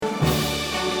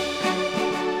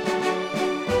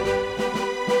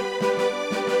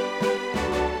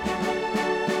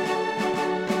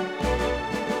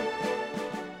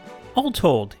All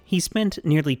told, he spent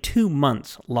nearly 2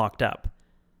 months locked up.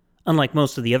 Unlike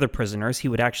most of the other prisoners, he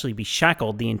would actually be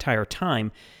shackled the entire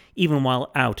time, even while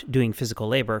out doing physical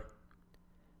labor.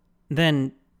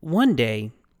 Then, one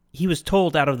day, he was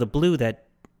told out of the blue that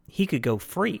he could go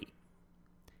free.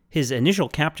 His initial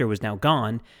captor was now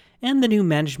gone, and the new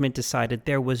management decided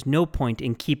there was no point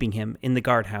in keeping him in the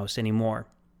guardhouse anymore.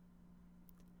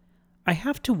 I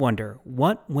have to wonder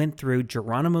what went through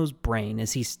Geronimo's brain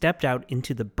as he stepped out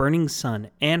into the burning sun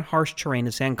and harsh terrain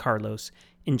of San Carlos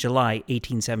in July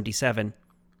 1877.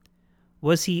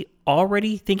 Was he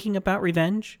already thinking about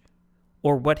revenge?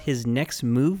 Or what his next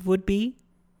move would be?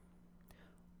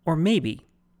 Or maybe,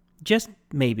 just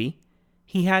maybe,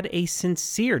 he had a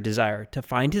sincere desire to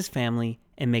find his family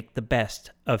and make the best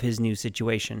of his new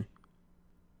situation.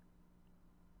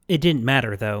 It didn't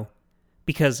matter, though,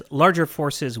 because larger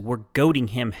forces were goading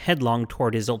him headlong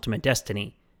toward his ultimate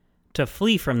destiny, to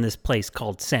flee from this place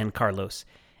called San Carlos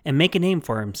and make a name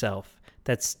for himself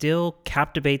that still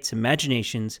captivates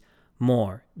imaginations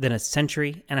more than a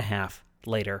century and a half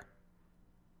later.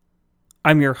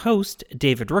 I'm your host,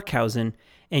 David Rookhausen,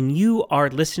 and you are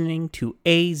listening to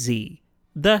AZ,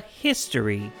 the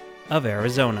History of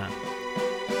Arizona.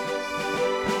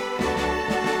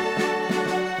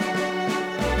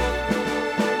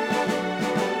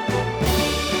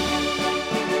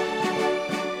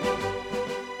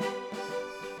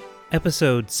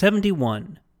 Episode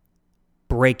 71,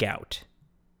 Breakout.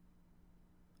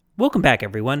 Welcome back,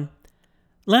 everyone.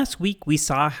 Last week, we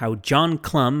saw how John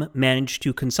Clum managed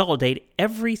to consolidate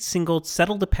every single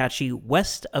settled Apache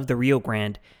west of the Rio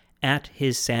Grande at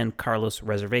his San Carlos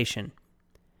reservation.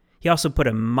 He also put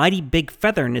a mighty big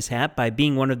feather in his hat by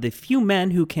being one of the few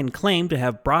men who can claim to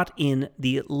have brought in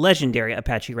the legendary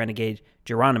Apache renegade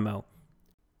Geronimo.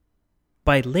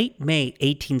 By late May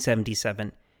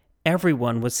 1877,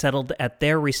 everyone was settled at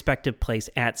their respective place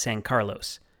at San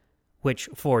Carlos, which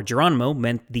for Geronimo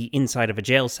meant the inside of a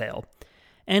jail cell,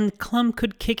 and Clum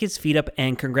could kick his feet up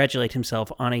and congratulate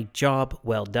himself on a job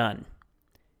well done.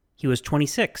 He was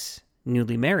 26,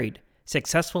 newly married,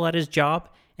 successful at his job,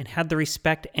 and had the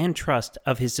respect and trust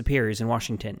of his superiors in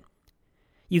Washington.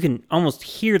 You can almost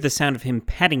hear the sound of him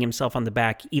patting himself on the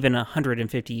back even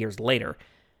 150 years later.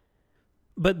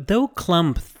 But though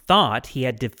Clum thought he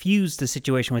had diffused the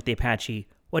situation with the Apache,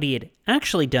 what he had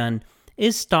actually done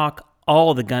is stock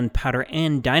all the gunpowder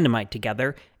and dynamite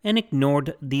together and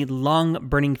ignored the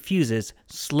long-burning fuses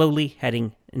slowly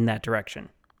heading in that direction.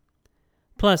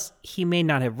 Plus, he may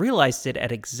not have realized it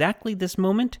at exactly this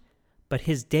moment, but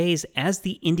his days as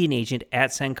the Indian agent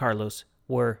at San Carlos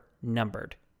were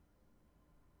numbered.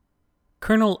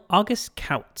 Colonel August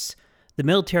Kautz, the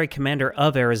military commander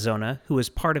of Arizona, who was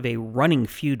part of a running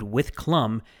feud with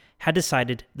Clum, had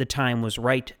decided the time was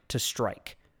right to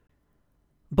strike.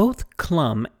 Both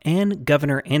Clum and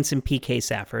Governor Anson P. K.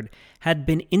 Safford had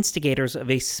been instigators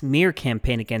of a smear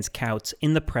campaign against Kautz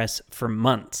in the press for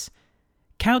months.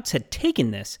 Kautz had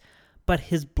taken this, but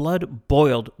his blood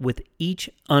boiled with each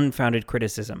unfounded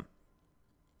criticism.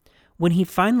 When he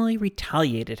finally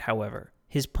retaliated, however,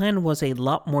 his plan was a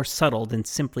lot more subtle than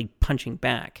simply punching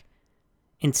back.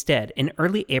 Instead, in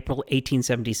early April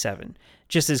 1877,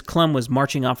 just as Clum was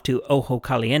marching off to Ojo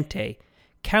Caliente,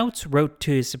 Kautz wrote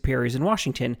to his superiors in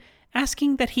Washington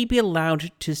asking that he be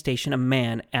allowed to station a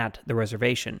man at the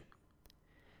reservation.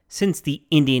 Since the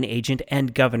Indian agent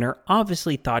and governor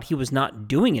obviously thought he was not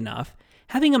doing enough,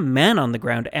 having a man on the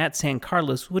ground at San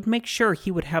Carlos would make sure he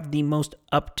would have the most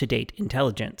up-to-date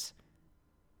intelligence.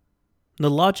 The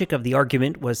logic of the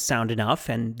argument was sound enough,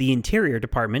 and the Interior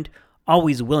Department,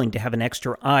 always willing to have an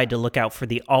extra eye to look out for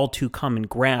the all-too-common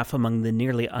graft among the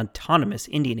nearly autonomous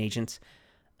Indian agents,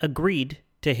 agreed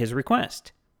to his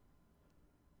request.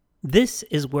 This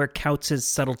is where Kautz's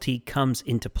subtlety comes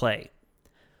into play.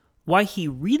 Why he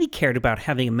really cared about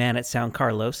having a man at San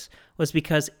Carlos was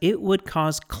because it would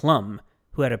cause Clum,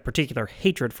 who had a particular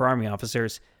hatred for army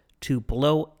officers, to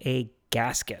blow a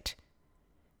gasket.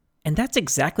 And that's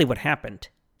exactly what happened.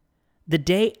 The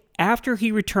day after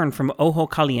he returned from Ojo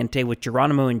Caliente with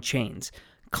Geronimo in chains,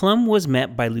 Clum was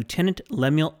met by Lieutenant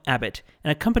Lemuel Abbott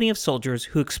and a company of soldiers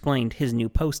who explained his new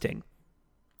posting.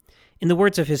 In the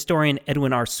words of historian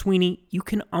Edwin R. Sweeney, you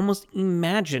can almost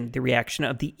imagine the reaction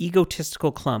of the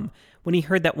egotistical Clum when he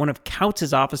heard that one of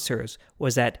Kautz's officers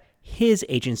was at his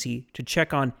agency to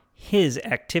check on his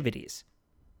activities.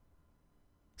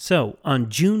 So,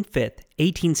 on June 5th,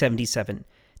 1877,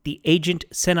 the agent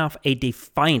sent off a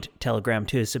defiant telegram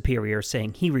to his superior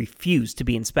saying he refused to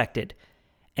be inspected,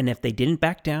 and if they didn't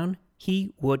back down,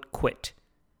 he would quit.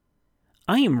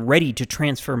 "I am ready to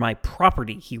transfer my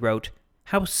property," he wrote.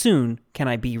 "How soon can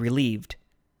I be relieved?"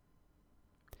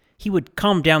 He would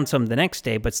calm down some the next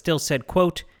day, but still said,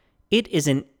 quote, "It is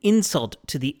an insult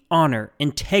to the honor,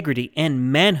 integrity,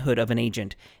 and manhood of an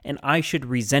agent, and I should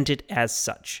resent it as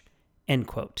such." End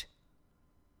quote.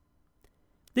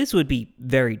 This would be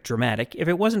very dramatic if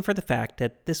it wasn't for the fact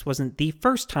that this wasn't the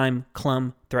first time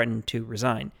Clum threatened to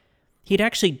resign. He'd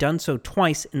actually done so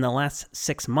twice in the last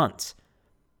 6 months.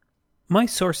 My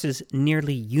sources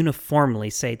nearly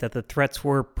uniformly say that the threats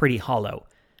were pretty hollow.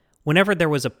 Whenever there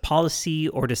was a policy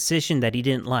or decision that he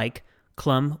didn't like,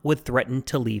 Clum would threaten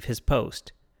to leave his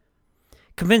post.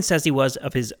 Convinced as he was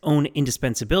of his own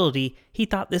indispensability, he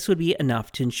thought this would be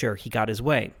enough to ensure he got his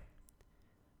way.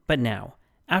 But now,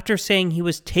 after saying he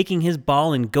was taking his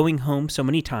ball and going home so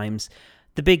many times,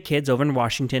 the big kids over in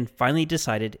Washington finally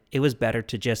decided it was better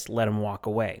to just let him walk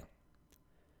away.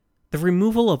 The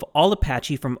removal of all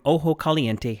Apache from Ojo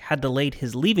Caliente had delayed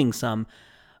his leaving some,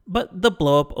 but the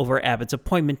blowup over Abbott's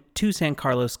appointment to San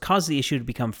Carlos caused the issue to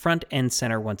become front and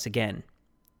center once again.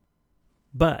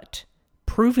 But,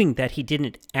 proving that he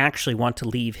didn't actually want to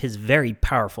leave his very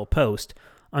powerful post,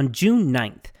 on June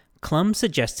 9th, Clum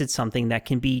suggested something that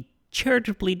can be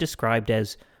charitably described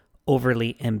as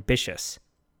overly ambitious.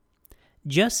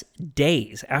 Just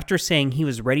days after saying he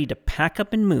was ready to pack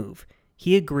up and move,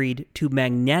 he agreed to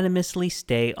magnanimously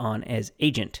stay on as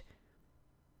agent.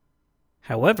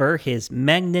 However, his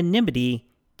magnanimity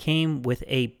came with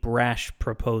a brash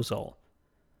proposal.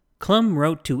 Clum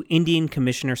wrote to Indian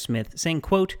Commissioner Smith saying,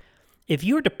 quote, "If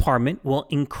your department will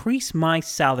increase my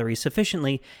salary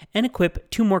sufficiently and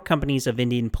equip 2 more companies of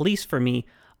Indian police for me,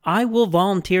 I will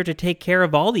volunteer to take care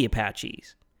of all the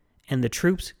Apaches, and the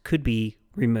troops could be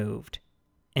removed."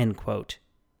 End quote.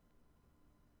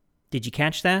 Did you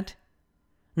catch that?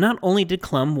 Not only did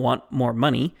Clum want more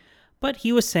money, but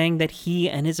he was saying that he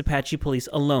and his Apache police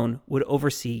alone would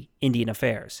oversee Indian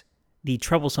affairs. The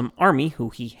troublesome army, who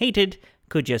he hated,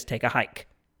 could just take a hike.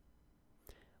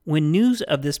 When news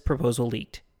of this proposal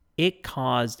leaked, it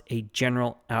caused a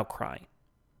general outcry.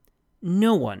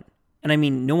 No one, and I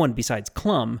mean no one besides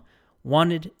Clum,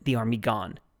 wanted the army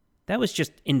gone. That was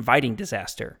just inviting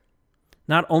disaster.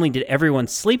 Not only did everyone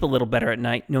sleep a little better at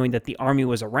night knowing that the army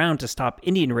was around to stop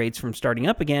Indian raids from starting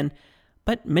up again,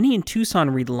 but many in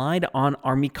Tucson relied on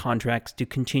army contracts to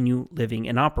continue living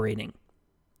and operating.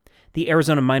 The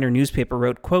Arizona Miner newspaper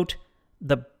wrote, quote,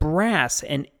 "The brass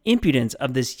and impudence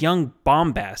of this young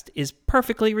bombast is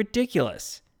perfectly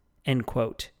ridiculous." End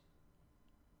quote.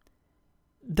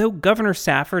 Though Governor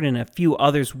Safford and a few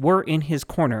others were in his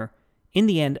corner, in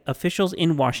the end, officials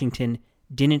in Washington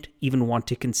didn't even want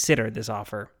to consider this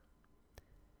offer.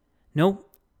 No,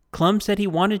 Clum said he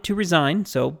wanted to resign,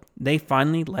 so they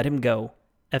finally let him go,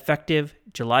 effective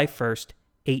July 1st,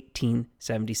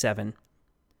 1877.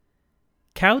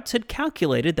 Kautz had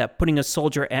calculated that putting a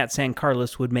soldier at San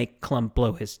Carlos would make Clum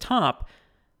blow his top,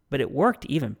 but it worked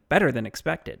even better than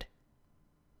expected.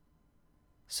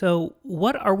 So,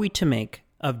 what are we to make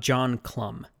of John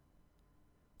Clum?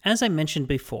 As I mentioned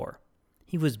before,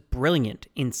 he was brilliant,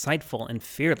 insightful, and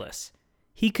fearless.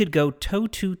 He could go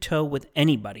toe-to-toe with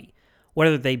anybody,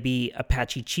 whether they be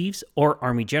Apache chiefs or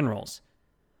army generals.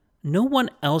 No one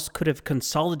else could have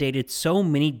consolidated so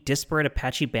many disparate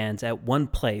Apache bands at one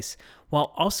place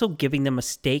while also giving them a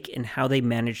stake in how they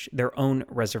managed their own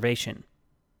reservation.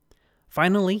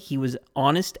 Finally, he was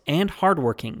honest and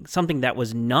hardworking, something that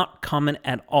was not common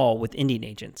at all with Indian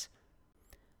agents.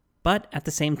 But at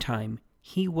the same time,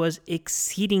 he was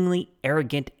exceedingly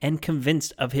arrogant and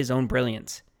convinced of his own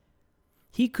brilliance.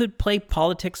 He could play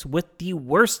politics with the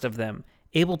worst of them,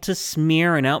 able to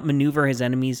smear and outmaneuver his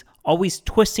enemies, always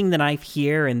twisting the knife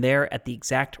here and there at the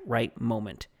exact right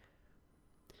moment.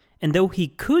 And though he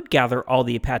could gather all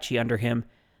the Apache under him,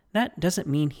 that doesn't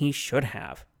mean he should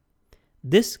have.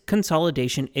 This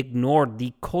consolidation ignored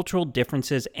the cultural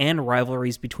differences and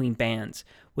rivalries between bands,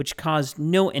 which caused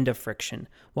no end of friction,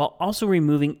 while also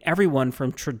removing everyone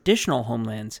from traditional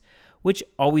homelands, which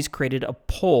always created a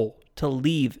pull to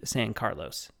leave San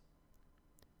Carlos.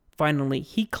 Finally,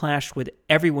 he clashed with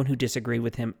everyone who disagreed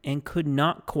with him and could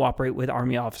not cooperate with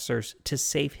army officers to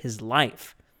save his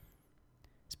life.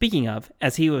 Speaking of,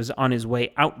 as he was on his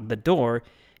way out the door,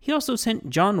 he also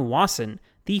sent John Wasson,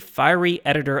 the fiery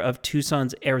editor of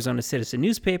Tucson's Arizona Citizen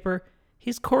newspaper,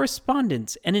 his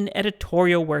correspondence and an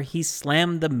editorial where he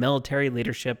slammed the military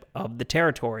leadership of the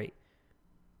territory.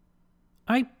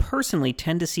 I personally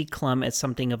tend to see Clum as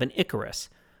something of an Icarus,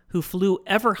 who flew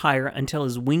ever higher until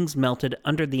his wings melted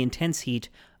under the intense heat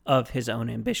of his own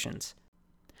ambitions.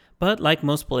 But like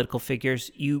most political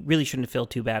figures, you really shouldn't feel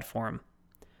too bad for him.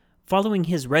 Following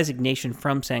his resignation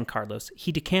from San Carlos,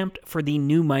 he decamped for the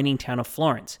new mining town of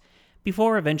Florence,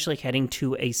 before eventually heading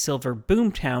to a silver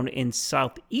boomtown in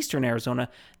southeastern Arizona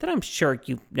that I'm sure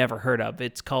you've never heard of.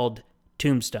 It's called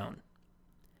Tombstone.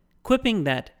 Quipping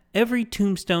that every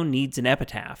tombstone needs an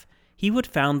epitaph, he would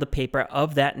found the paper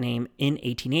of that name in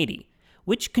 1880,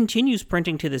 which continues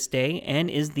printing to this day and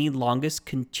is the longest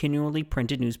continually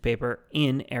printed newspaper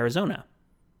in Arizona.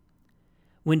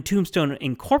 When Tombstone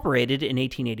incorporated in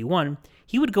 1881,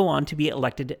 he would go on to be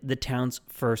elected the town's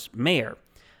first mayor,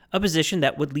 a position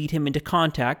that would lead him into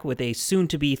contact with a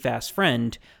soon-to-be fast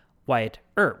friend, Wyatt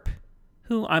Earp,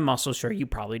 who I'm also sure you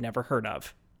probably never heard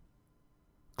of.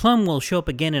 Clum will show up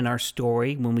again in our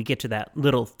story when we get to that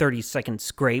little 30-second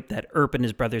scrape that Earp and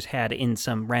his brothers had in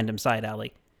some random side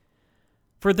alley.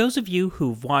 For those of you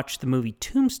who've watched the movie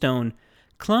Tombstone,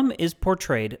 Clum is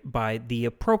portrayed by the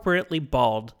appropriately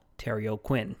bald Terry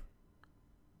O'Quinn.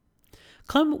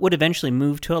 Clum would eventually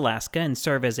move to Alaska and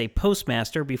serve as a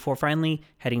postmaster before finally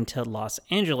heading to Los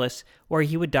Angeles, where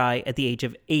he would die at the age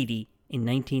of 80 in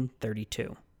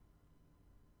 1932.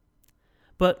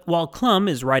 But while Clum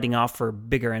is riding off for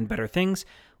bigger and better things,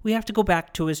 we have to go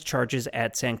back to his charges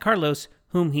at San Carlos,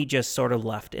 whom he just sort of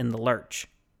left in the lurch.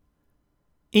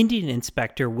 Indian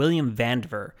Inspector William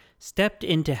Vandiver stepped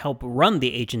in to help run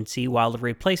the agency while a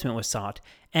replacement was sought,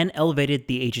 and elevated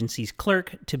the agency's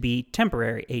clerk to be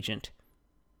temporary agent.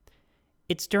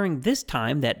 It's during this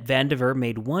time that Vandiver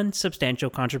made one substantial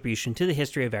contribution to the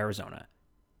history of Arizona.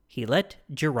 He let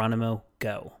Geronimo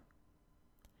go.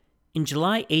 In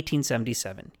July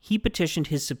 1877, he petitioned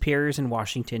his superiors in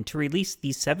Washington to release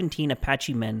the 17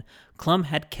 Apache men Clum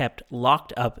had kept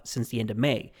locked up since the end of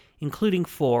May, including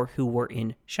 4 who were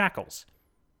in shackles.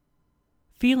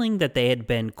 Feeling that they had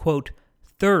been, quote,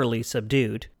 thoroughly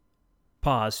subdued,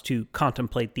 pause to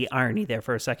contemplate the irony there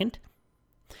for a second,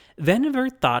 Vandiver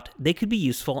thought they could be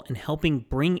useful in helping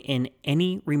bring in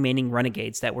any remaining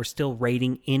renegades that were still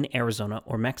raiding in Arizona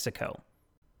or Mexico.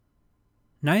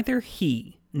 Neither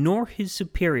he nor his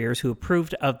superiors who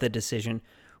approved of the decision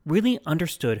really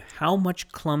understood how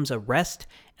much Clum's arrest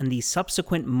and the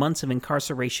subsequent months of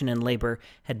incarceration and labor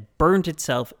had burned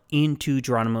itself into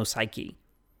Geronimo's psyche.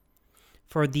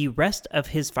 For the rest of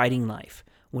his fighting life,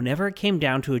 whenever it came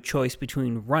down to a choice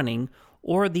between running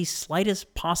or the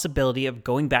slightest possibility of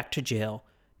going back to jail,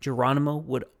 Geronimo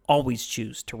would always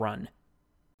choose to run.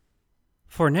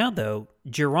 For now, though,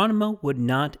 Geronimo would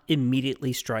not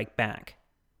immediately strike back.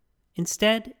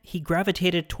 Instead, he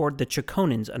gravitated toward the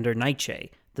Chaconans under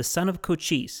Nietzsche, the son of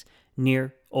Cochise,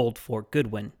 near Old Fort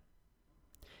Goodwin.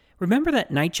 Remember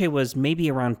that Nietzsche was maybe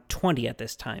around 20 at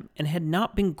this time, and had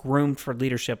not been groomed for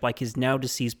leadership like his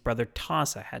now-deceased brother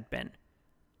Taza had been.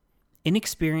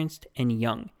 Inexperienced and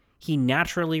young, he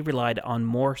naturally relied on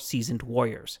more seasoned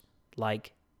warriors,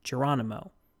 like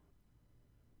Geronimo.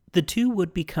 The two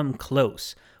would become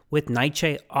close, with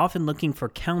Nietzsche often looking for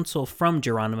counsel from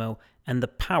Geronimo and the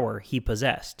power he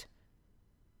possessed.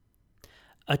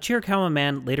 A Chiricahua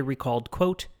man later recalled,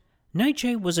 quote,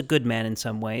 Nietzsche was a good man in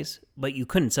some ways, but you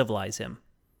couldn't civilize him.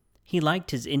 He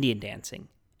liked his Indian dancing,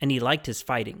 and he liked his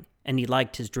fighting, and he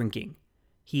liked his drinking.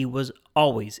 He was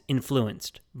always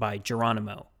influenced by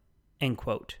Geronimo, end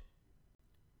quote.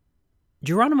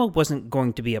 Geronimo wasn't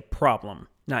going to be a problem,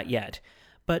 not yet,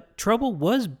 but trouble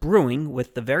was brewing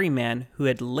with the very man who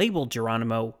had labeled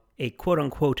Geronimo a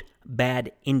quote-unquote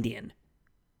bad Indian.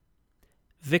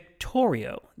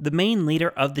 Victorio, the main leader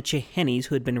of the Chehennes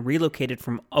who had been relocated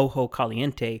from Ojo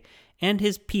Caliente, and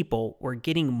his people were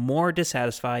getting more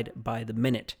dissatisfied by the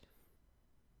minute.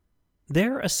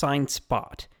 Their assigned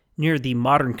spot, near the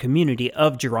modern community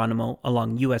of Geronimo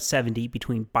along US 70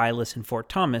 between Bylas and Fort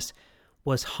Thomas,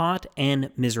 was hot and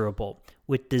miserable,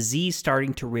 with disease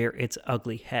starting to rear its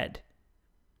ugly head.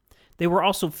 They were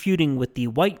also feuding with the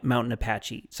White Mountain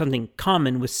Apache, something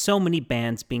common with so many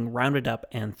bands being rounded up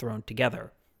and thrown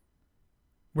together.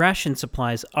 Ration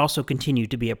supplies also continued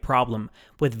to be a problem,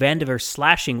 with Vandiver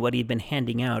slashing what he'd been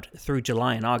handing out through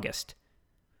July and August.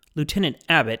 Lieutenant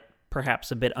Abbott,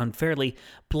 perhaps a bit unfairly,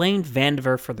 blamed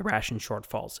Vandiver for the ration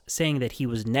shortfalls, saying that he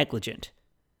was negligent.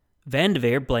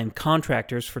 Vandiver blamed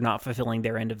contractors for not fulfilling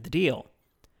their end of the deal.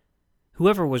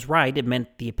 Whoever was right, it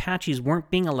meant the Apaches weren't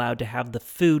being allowed to have the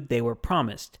food they were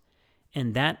promised,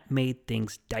 and that made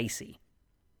things dicey.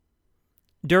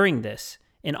 During this,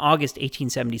 in August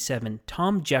 1877,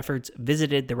 Tom Jeffords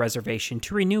visited the reservation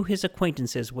to renew his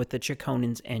acquaintances with the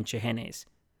Chaconans and Chehennes.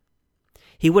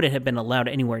 He wouldn't have been allowed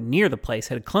anywhere near the place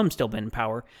had Clum still been in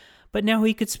power, but now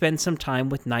he could spend some time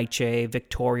with Nietzsche,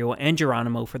 Victorio, and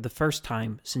Geronimo for the first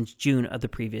time since June of the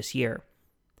previous year.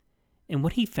 And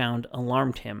what he found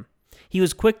alarmed him. He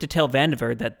was quick to tell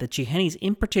Vandiver that the Chehennes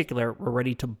in particular were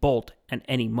ready to bolt at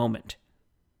any moment.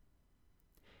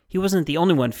 He wasn't the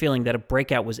only one feeling that a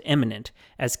breakout was imminent,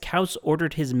 as Kautz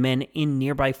ordered his men in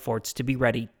nearby forts to be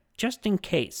ready, just in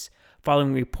case,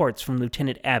 following reports from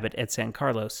Lieutenant Abbott at San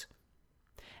Carlos.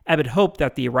 Abbott hoped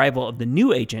that the arrival of the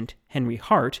new agent, Henry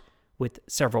Hart, with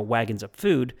several wagons of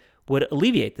food, would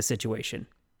alleviate the situation.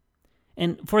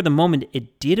 And for the moment,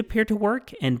 it did appear to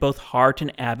work, and both Hart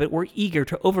and Abbott were eager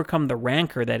to overcome the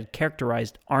rancor that had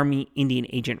characterized Army-Indian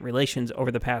agent relations over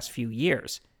the past few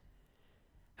years.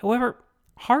 However,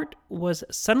 Hart was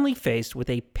suddenly faced with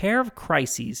a pair of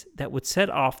crises that would set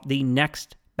off the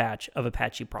next batch of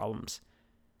Apache problems.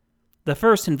 The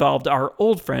first involved our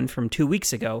old friend from 2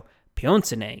 weeks ago,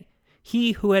 Pioncinay,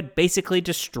 he who had basically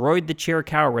destroyed the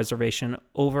Chiricahua Reservation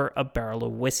over a barrel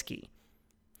of whiskey.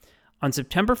 On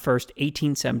September 1st,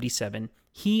 1877,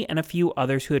 he and a few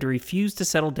others who had refused to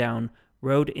settle down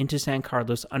rode into San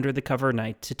Carlos under the cover of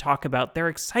night to talk about their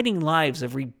exciting lives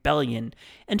of rebellion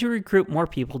and to recruit more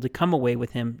people to come away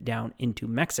with him down into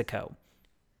Mexico.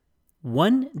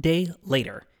 1 day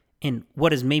later, in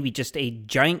what is maybe just a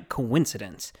giant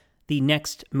coincidence, the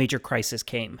next major crisis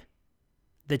came.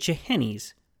 The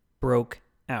Chihenes broke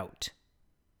out.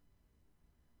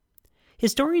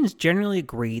 Historians generally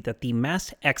agree that the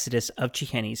mass exodus of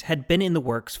Chihenes had been in the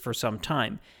works for some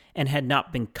time and had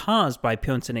not been caused by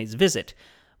Pioncinay's visit,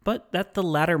 but that the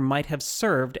latter might have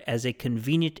served as a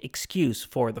convenient excuse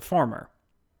for the former.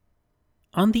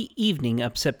 On the evening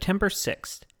of September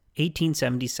 6,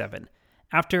 1877,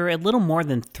 after a little more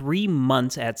than 3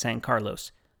 months at San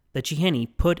Carlos, the Chihene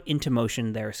put into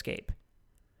motion their escape.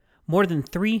 More than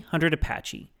 300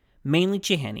 Apache, mainly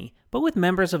Chihene, but with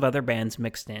members of other bands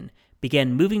mixed in,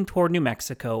 began moving toward New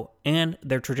Mexico and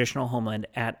their traditional homeland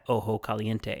at Ojo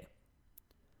Caliente.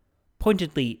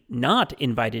 Pointedly not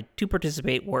invited to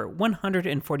participate were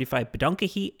 145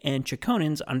 Bedonkohe and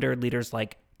Chiconans under leaders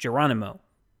like Geronimo.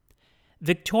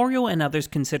 Victorio and others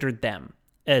considered them,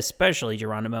 especially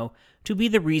Geronimo, to be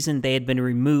the reason they had been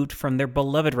removed from their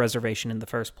beloved reservation in the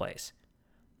first place.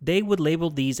 They would label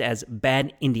these as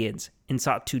bad Indians and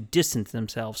sought to distance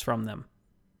themselves from them.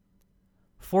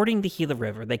 Fording the Gila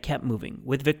River, they kept moving,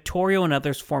 with Victorio and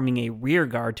others forming a rear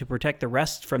guard to protect the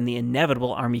rest from the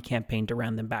inevitable army campaign to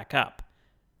round them back up.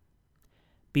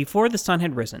 Before the sun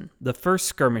had risen, the first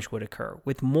skirmish would occur,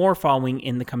 with more following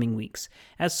in the coming weeks,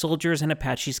 as soldiers and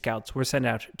Apache scouts were sent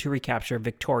out to recapture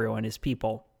Victorio and his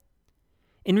people.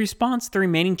 In response, the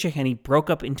remaining Chihene broke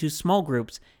up into small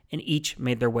groups and each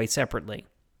made their way separately.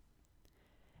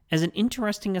 As an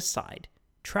interesting aside,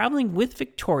 traveling with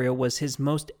Victorio was his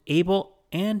most able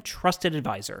and trusted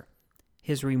advisor,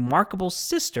 his remarkable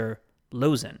sister,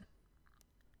 Lozin.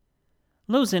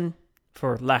 Lozin,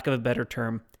 for lack of a better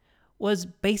term, was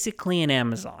basically an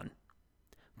Amazon.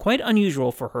 Quite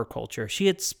unusual for her culture, she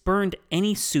had spurned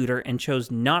any suitor and chose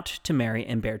not to marry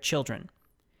and bear children.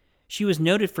 She was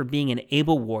noted for being an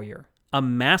able warrior, a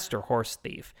master horse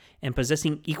thief, and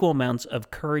possessing equal amounts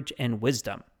of courage and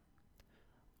wisdom.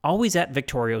 Always at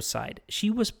Victorio's side, she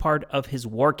was part of his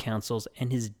war councils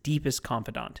and his deepest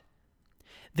confidant.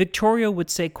 Victorio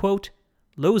would say, quote,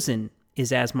 "Lozin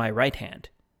is as my right hand,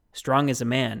 strong as a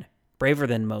man, braver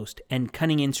than most, and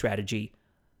cunning in strategy.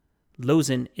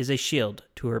 Lozin is a shield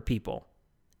to her people."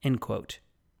 End quote.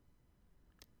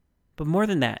 But more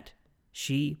than that,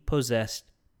 she possessed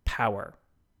power.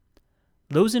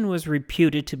 Lozin was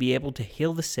reputed to be able to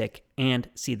heal the sick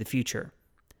and see the future.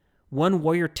 One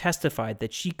warrior testified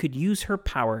that she could use her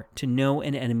power to know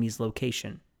an enemy's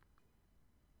location.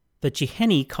 The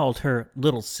Chihene called her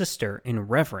little sister in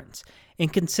reverence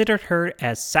and considered her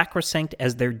as sacrosanct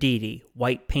as their deity,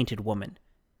 White Painted Woman.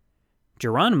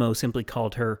 Geronimo simply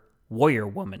called her Warrior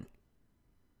Woman.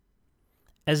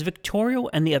 As Victorio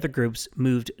and the other groups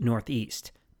moved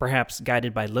northeast, perhaps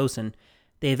guided by Lozin,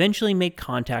 they eventually made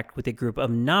contact with a group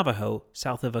of Navajo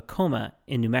south of Acoma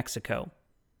in New Mexico.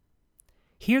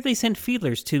 Here they sent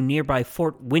feelers to nearby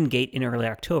Fort Wingate in early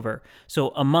October, so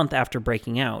a month after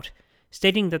breaking out,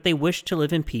 stating that they wished to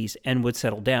live in peace and would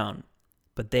settle down,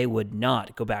 but they would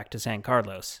not go back to San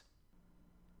Carlos.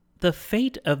 The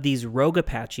fate of these rogue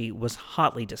Apache was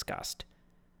hotly discussed.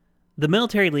 The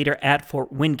military leader at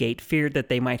Fort Wingate feared that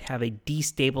they might have a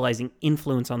destabilizing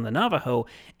influence on the Navajo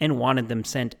and wanted them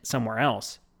sent somewhere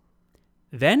else.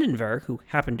 Vandenver, who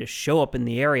happened to show up in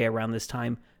the area around this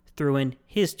time, threw in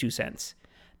his 2 cents.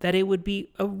 That it would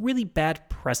be a really bad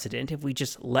precedent if we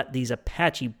just let these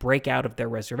Apache break out of their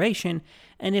reservation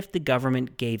and if the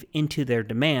government gave into their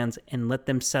demands and let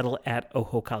them settle at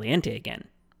Ojo Caliente again.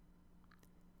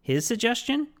 His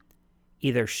suggestion?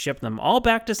 Either ship them all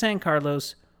back to San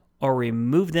Carlos or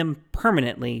remove them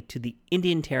permanently to the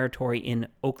Indian Territory in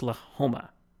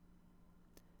Oklahoma.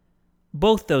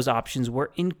 Both those options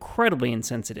were incredibly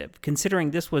insensitive,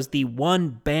 considering this was the one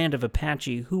band of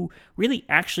Apache who really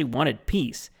actually wanted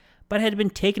peace, but had been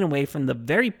taken away from the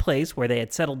very place where they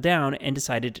had settled down and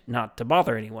decided not to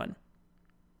bother anyone.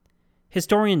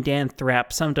 Historian Dan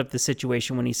Thrapp summed up the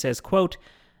situation when he says, quote,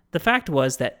 "The fact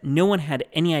was that no one had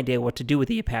any idea what to do with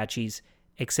the Apaches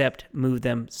except move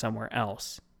them somewhere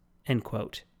else." End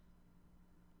quote.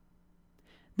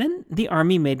 Then the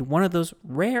Army made one of those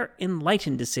rare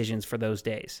enlightened decisions for those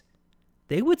days.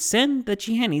 They would send the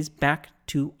Chihenis back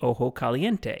to Ojo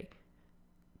Caliente.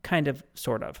 Kind of,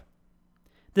 sort of.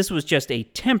 This was just a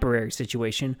temporary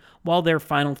situation, while their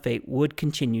final fate would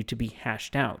continue to be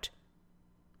hashed out.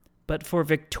 But for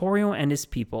Victorio and his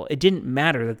people, it didn't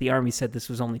matter that the Army said this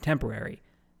was only temporary.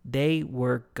 They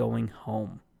were going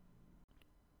home.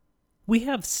 We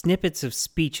have snippets of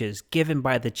speeches given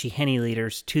by the Chiheni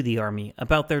leaders to the Army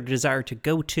about their desire to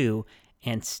go to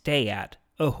and stay at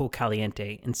Ojo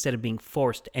Caliente instead of being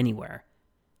forced anywhere.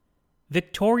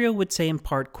 Victorio would say in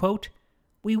part, quote,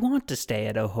 "We want to stay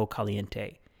at Ojo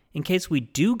Caliente. In case we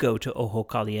do go to Ojo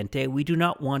Caliente, we do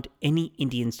not want any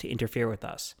Indians to interfere with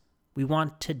us. We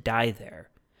want to die there.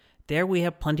 There we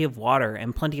have plenty of water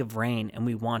and plenty of rain, and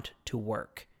we want to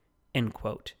work." End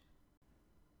quote.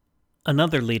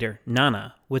 Another leader,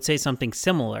 Nana, would say something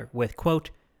similar with, quote,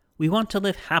 "We want to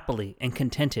live happily and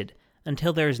contented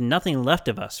until there is nothing left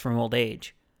of us from old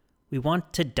age. We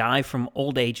want to die from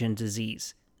old age and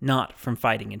disease, not from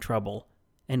fighting and trouble."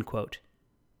 End quote.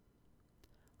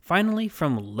 Finally,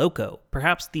 from Loco,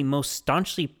 perhaps the most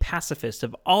staunchly pacifist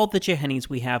of all the Chihenis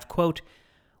we have, quote,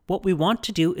 "What we want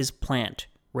to do is plant,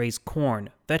 raise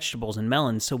corn, vegetables, and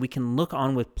melons so we can look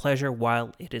on with pleasure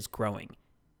while it is growing."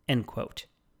 End quote.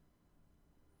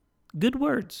 Good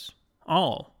words,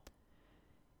 all.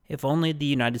 If only the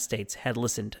United States had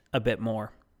listened a bit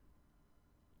more.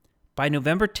 By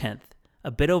November 10th,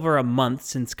 a bit over a month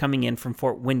since coming in from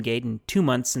Fort Wingate and 2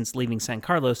 months since leaving San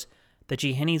Carlos, the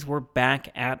Chihenis were back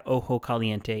at Ojo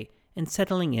Caliente and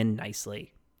settling in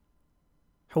nicely.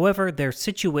 However, their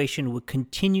situation would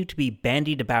continue to be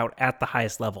bandied about at the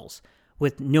highest levels,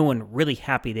 with no one really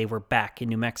happy they were back in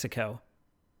New Mexico.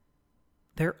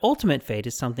 Their ultimate fate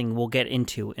is something we'll get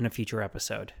into in a future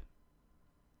episode.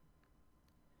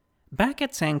 Back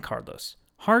at San Carlos,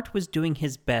 Hart was doing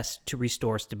his best to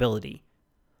restore stability.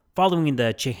 Following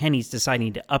the Chihenis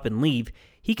deciding to up and leave,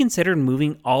 he considered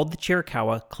moving all the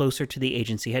Chiricahua closer to the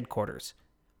agency headquarters.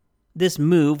 This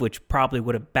move, which probably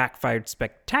would have backfired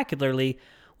spectacularly,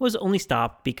 was only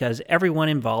stopped because everyone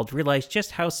involved realized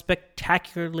just how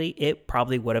spectacularly it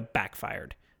probably would have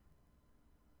backfired.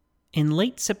 In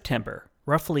late September,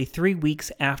 roughly 3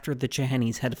 weeks after the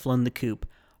Chihenis had flown the coop,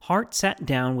 Hart sat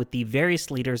down with the various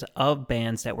leaders of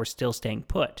bands that were still staying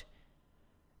put.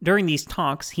 During these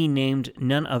talks, he named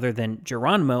none other than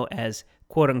Geronimo as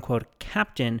quote-unquote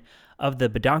captain of the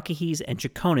Bedonkohes and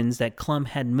Chaconans that Clum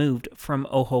had moved from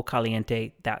Ojo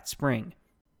Caliente that spring.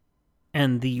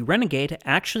 And the renegade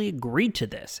actually agreed to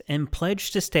this and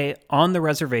pledged to stay on the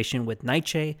reservation with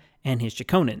Naiche and his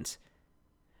Chaconans.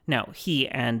 Now, he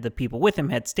and the people with him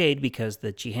had stayed because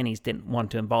the Chihenis didn't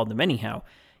want to involve them anyhow.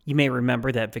 You may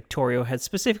remember that Victorio had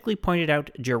specifically pointed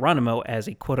out Geronimo as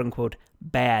a quote-unquote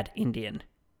bad Indian.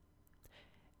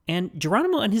 And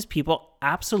Geronimo and his people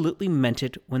absolutely meant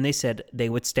it when they said they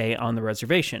would stay on the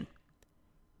reservation.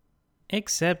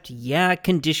 Except, yeah,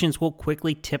 conditions will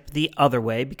quickly tip the other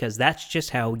way because that's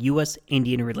just how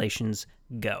U.S.-Indian relations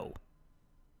go.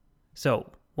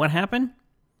 So, what happened?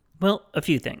 Well, a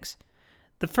few things.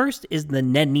 The first is the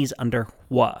Nednis under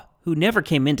Hua, who never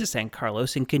came into San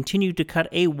Carlos and continued to cut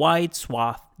a wide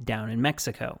swath down in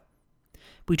Mexico.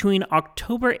 Between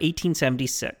October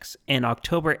 1876 and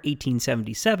October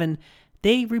 1877,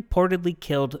 they reportedly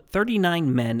killed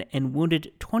 39 men and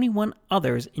wounded 21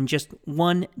 others in just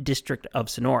one district of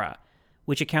Sonora,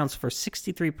 which accounts for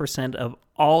 63% of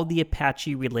all the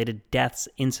Apache-related deaths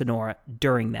in Sonora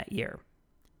during that year.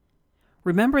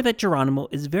 Remember that Geronimo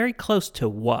is very close to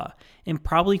Hua and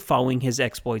probably following his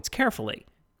exploits carefully.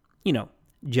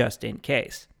 Just in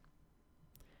case.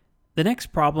 The next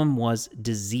problem was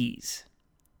disease.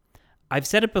 I've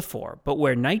said it before, but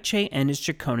where Naiche and his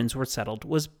Chaconans were settled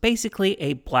was basically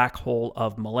a black hole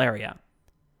of malaria.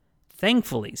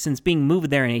 Thankfully, since being moved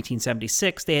there in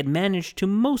 1876, they had managed to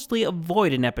mostly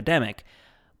avoid an epidemic,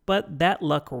 but that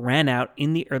luck ran out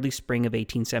in the early spring of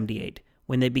 1878,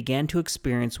 when they began to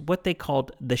experience what they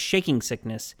called the shaking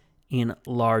sickness in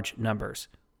large numbers.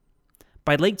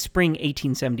 By late spring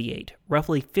 1878,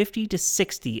 roughly 50 to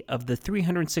 60 of the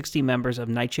 360 members of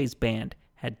Naiche's band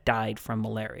had died from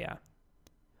malaria.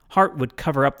 Hart would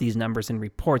cover up these numbers in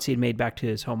reports he had made back to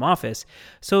his home office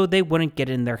so they wouldn't get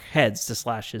in their heads to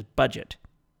slash his budget.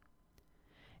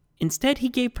 Instead, he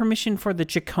gave permission for the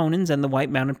Chaconans and the White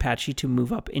Mountain Apache to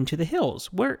move up into the hills,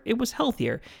 where it was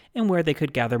healthier and where they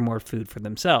could gather more food for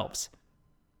themselves.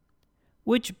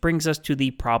 Which brings us to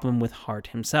the problem with Hart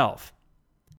himself.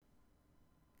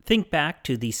 Think back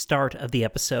to the start of the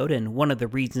episode and one of the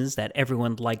reasons that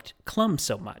everyone liked Clum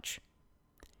so much.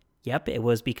 Yep, it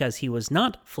was because he was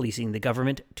not fleecing the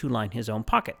government to line his own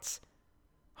pockets.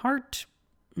 Hart,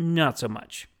 not so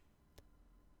much.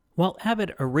 While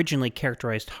Abbott originally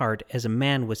characterized Hart as a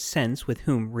man with sense with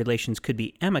whom relations could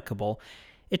be amicable,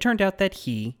 it turned out that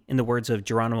he, in the words of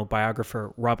Geronimo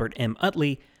biographer Robert M.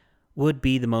 Utley, would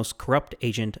be the most corrupt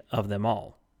agent of them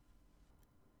all.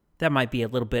 That might be a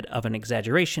little bit of an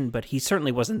exaggeration, but he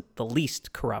certainly wasn't the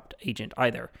least corrupt agent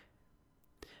either.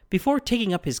 Before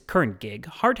taking up his current gig,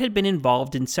 Hart had been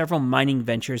involved in several mining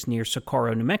ventures near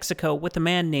Socorro, New Mexico, with a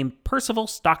man named Percival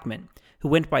Stockman, who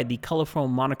went by the colorful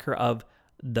moniker of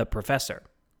the Professor.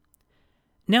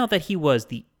 Now that he was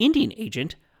the Indian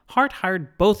agent, Hart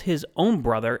hired both his own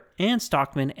brother and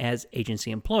Stockman as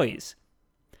agency employees.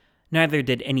 Neither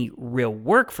did any real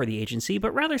work for the agency,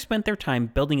 but rather spent their time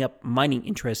building up mining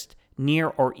interests near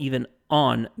or even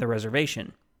on the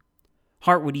reservation.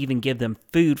 Hart would even give them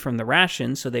food from the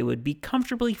rations so they would be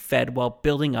comfortably fed while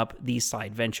building up these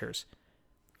side ventures.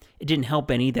 It didn't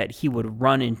help any that he would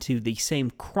run into the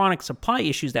same chronic supply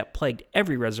issues that plagued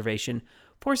every reservation,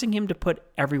 forcing him to put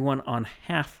everyone on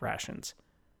half rations.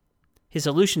 His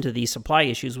solution to these supply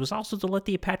issues was also to let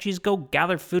the Apaches go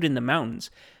gather food in the mountains,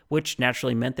 which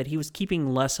naturally meant that he was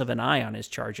keeping less of an eye on his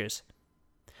charges.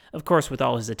 Of course, with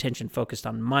all his attention focused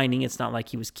on mining, it's not like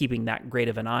he was keeping that great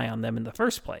of an eye on them in the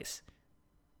first place.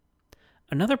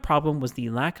 Another problem was the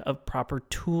lack of proper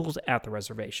tools at the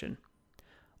reservation.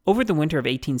 Over the winter of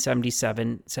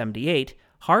 1877-78,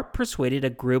 Hart persuaded a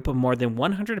group of more than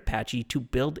 100 Apache to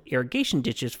build irrigation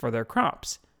ditches for their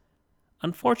crops.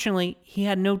 Unfortunately, he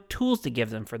had no tools to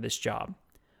give them for this job.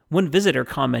 One visitor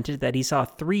commented that he saw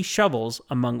 3 shovels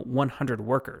among 100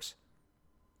 workers.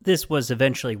 This was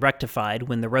eventually rectified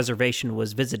when the reservation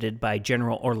was visited by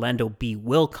General Orlando B.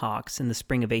 Wilcox in the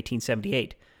spring of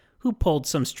 1878, who pulled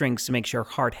some strings to make sure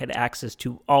Hart had access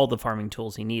to all the farming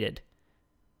tools he needed.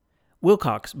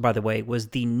 Wilcox, by the way, was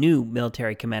the new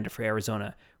military commander for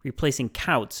Arizona, replacing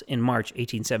Kautz in March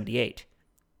 1878.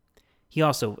 He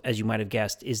also, as you might have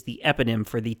guessed, is the eponym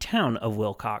for the town of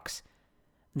Wilcox.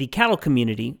 The cattle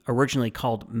community, originally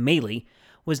called Maley,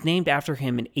 was named after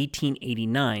him in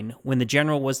 1889, when the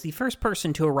general was the first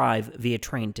person to arrive via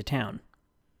train to town.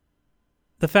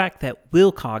 The fact that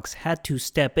Wilcox had to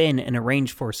step in and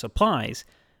arrange for supplies,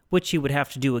 which he would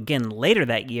have to do again later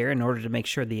that year in order to make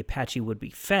sure the Apache would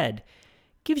be fed,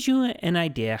 gives you an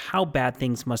idea how bad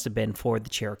things must have been for the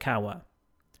Chiricahua.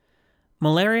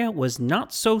 Malaria was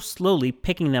not so slowly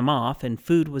picking them off, and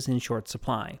food was in short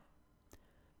supply.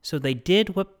 So they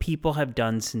did what people have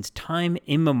done since time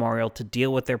immemorial to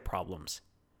deal with their problems.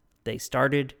 They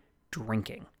started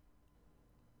drinking.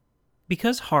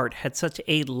 Because Hart had such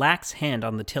a lax hand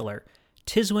on the tiller,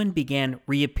 Tiswin began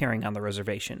reappearing on the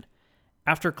reservation,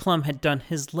 after Clum had done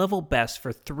his level best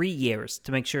for 3 years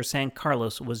to make sure San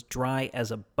Carlos was dry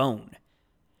as a bone.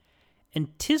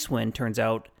 And Tiswin, turns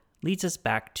out, leads us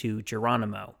back to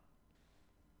Geronimo.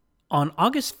 On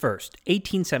August 1st,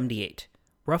 1878,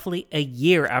 roughly a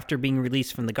year after being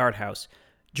released from the guardhouse,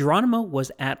 Geronimo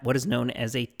was at what is known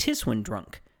as a Tiswin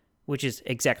drunk, which is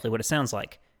exactly what it sounds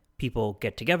like. People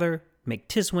get together, make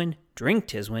Tiswin, drink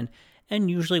Tiswin,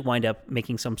 and usually wind up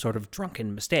making some sort of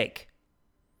drunken mistake.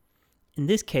 In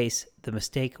this case, the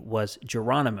mistake was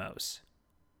Geronimo's.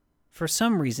 For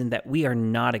some reason that we are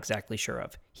not exactly sure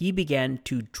of, he began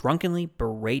to drunkenly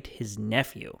berate his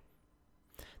nephew.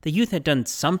 The youth had done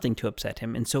something to upset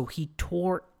him, and so he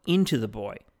tore into the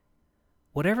boy.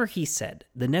 Whatever he said,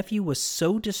 the nephew was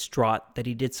so distraught that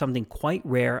he did something quite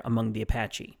rare among the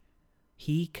Apache.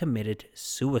 He committed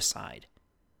suicide.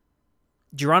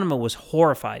 Geronimo was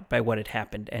horrified by what had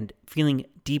happened, and feeling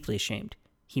deeply ashamed,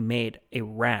 he made a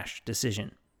rash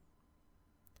decision.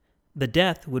 The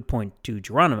death would point to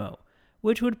Geronimo,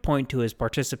 which would point to his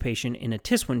participation in a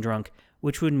Tiswin drunk,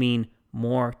 which would mean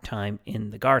more time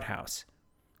in the guardhouse.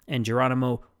 And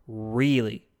Geronimo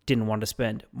really didn't want to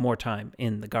spend more time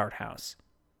in the guardhouse.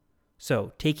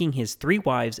 So, taking his 3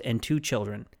 wives and 2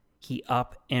 children, he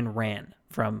up and ran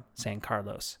from San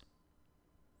Carlos.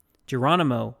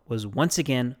 Geronimo was once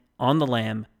again on the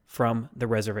lam from the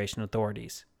reservation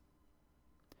authorities.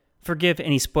 Forgive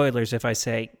any spoilers if I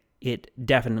say it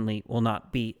definitely will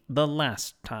not be the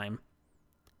last time.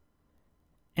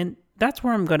 And that's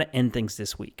where I'm going to end things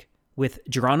this week, with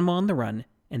Geronimo on the run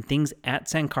and things at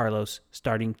San Carlos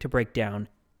starting to break down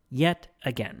yet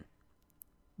again.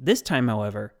 This time,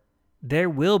 however, there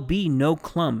will be no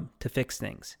Clum to fix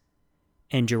things,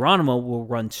 and Geronimo will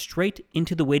run straight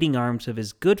into the waiting arms of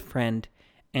his good friend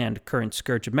and current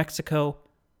scourge of Mexico,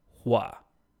 Hua.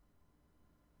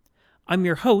 I'm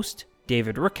your host,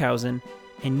 David Rookhausen,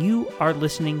 and you are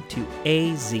listening to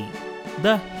AZ,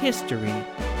 the history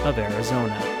of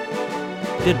Arizona.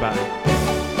 Goodbye.